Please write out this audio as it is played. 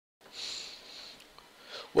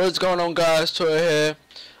What's going on, guys? Toya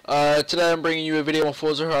here. Today I'm bringing you a video on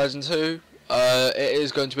Forza Horizon 2. It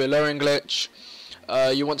is going to be a lowering glitch.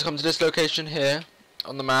 You want to come to this location here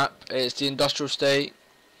on the map. It's the industrial state,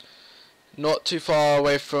 not too far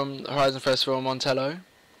away from Horizon Festival in Montello.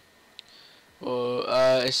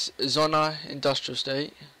 It's Zona Industrial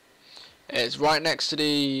State. It's right next to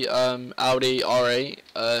the Audi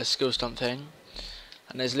R8 skill stunt thing,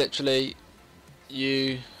 and there's literally,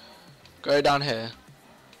 you go down here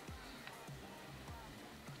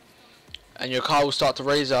and your car will start to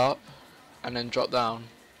raise up and then drop down.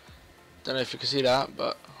 Don't know if you can see that,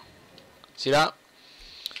 but see that?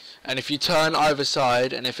 And if you turn either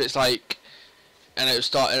side, and if it's like, and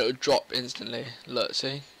it'll drop instantly. Look,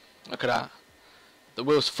 see? Look at that. The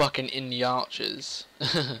wheel's fucking in the arches.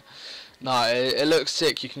 Nah, it looks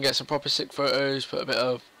sick. You can get some proper sick photos. Put a bit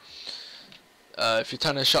of, if you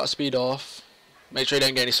turn the shutter speed off, make sure you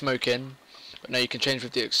don't get any smoke in. But now you can change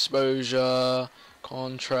with the exposure,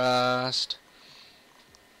 contrast,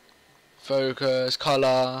 focus,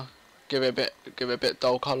 color. Give it a bit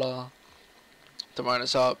dull color to brighten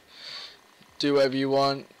us up. Do whatever you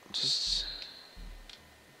want.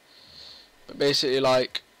 But basically,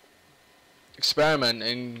 like, experiment.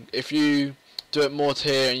 And if you do it more to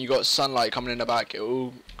here and you got sunlight coming in the back, it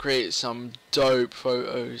will create some dope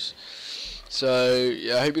photos. So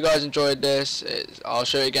yeah, I hope you guys enjoyed this. I'll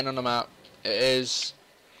show you again on the map. It is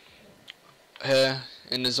here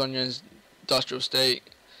in the Zona industrial state.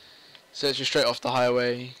 Sets you straight off the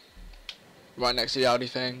highway, right next to the Audi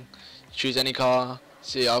thing. Choose any car.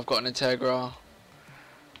 See, I've got an Integra.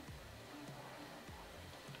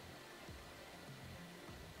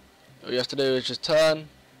 All you have to do is just turn,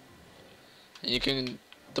 and you can,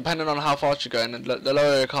 depending on how fast you go, and the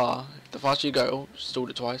lower your car, the faster you go, stalled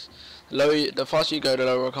it twice. The faster you go, the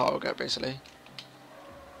lower your car will get, basically.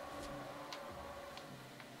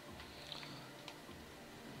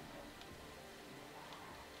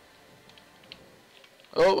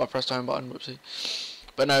 Oh, I pressed the home button, whoopsie.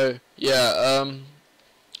 But no, yeah,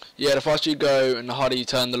 the faster you go and the harder you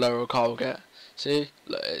turn, the lower your car will get. See?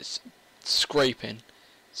 Look, it's scraping.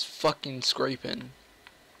 It's fucking scraping.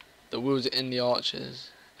 The wheels are in the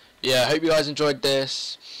arches. Yeah, I hope you guys enjoyed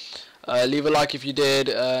this. Leave a like if you did,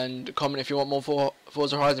 and comment if you want more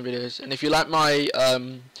Forza Horizon videos. And if you like my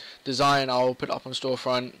design, I'll put it up on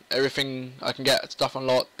storefront. Everything I can get stuff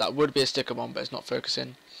unlocked. That would be a sticker bomb, but it's not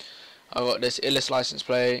focusing. I've got this Illis license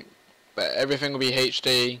plate, but everything will be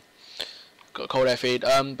HD. Got a cold air feed,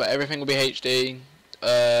 but everything will be HD.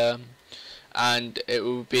 And it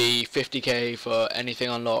will be 50k for anything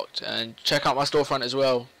unlocked. And check out my storefront as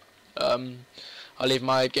well. I'll leave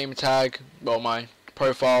my gamer tag, well, my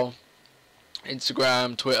profile,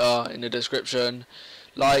 Instagram, Twitter in the description.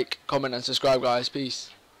 Like, comment and subscribe, guys.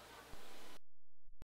 Peace.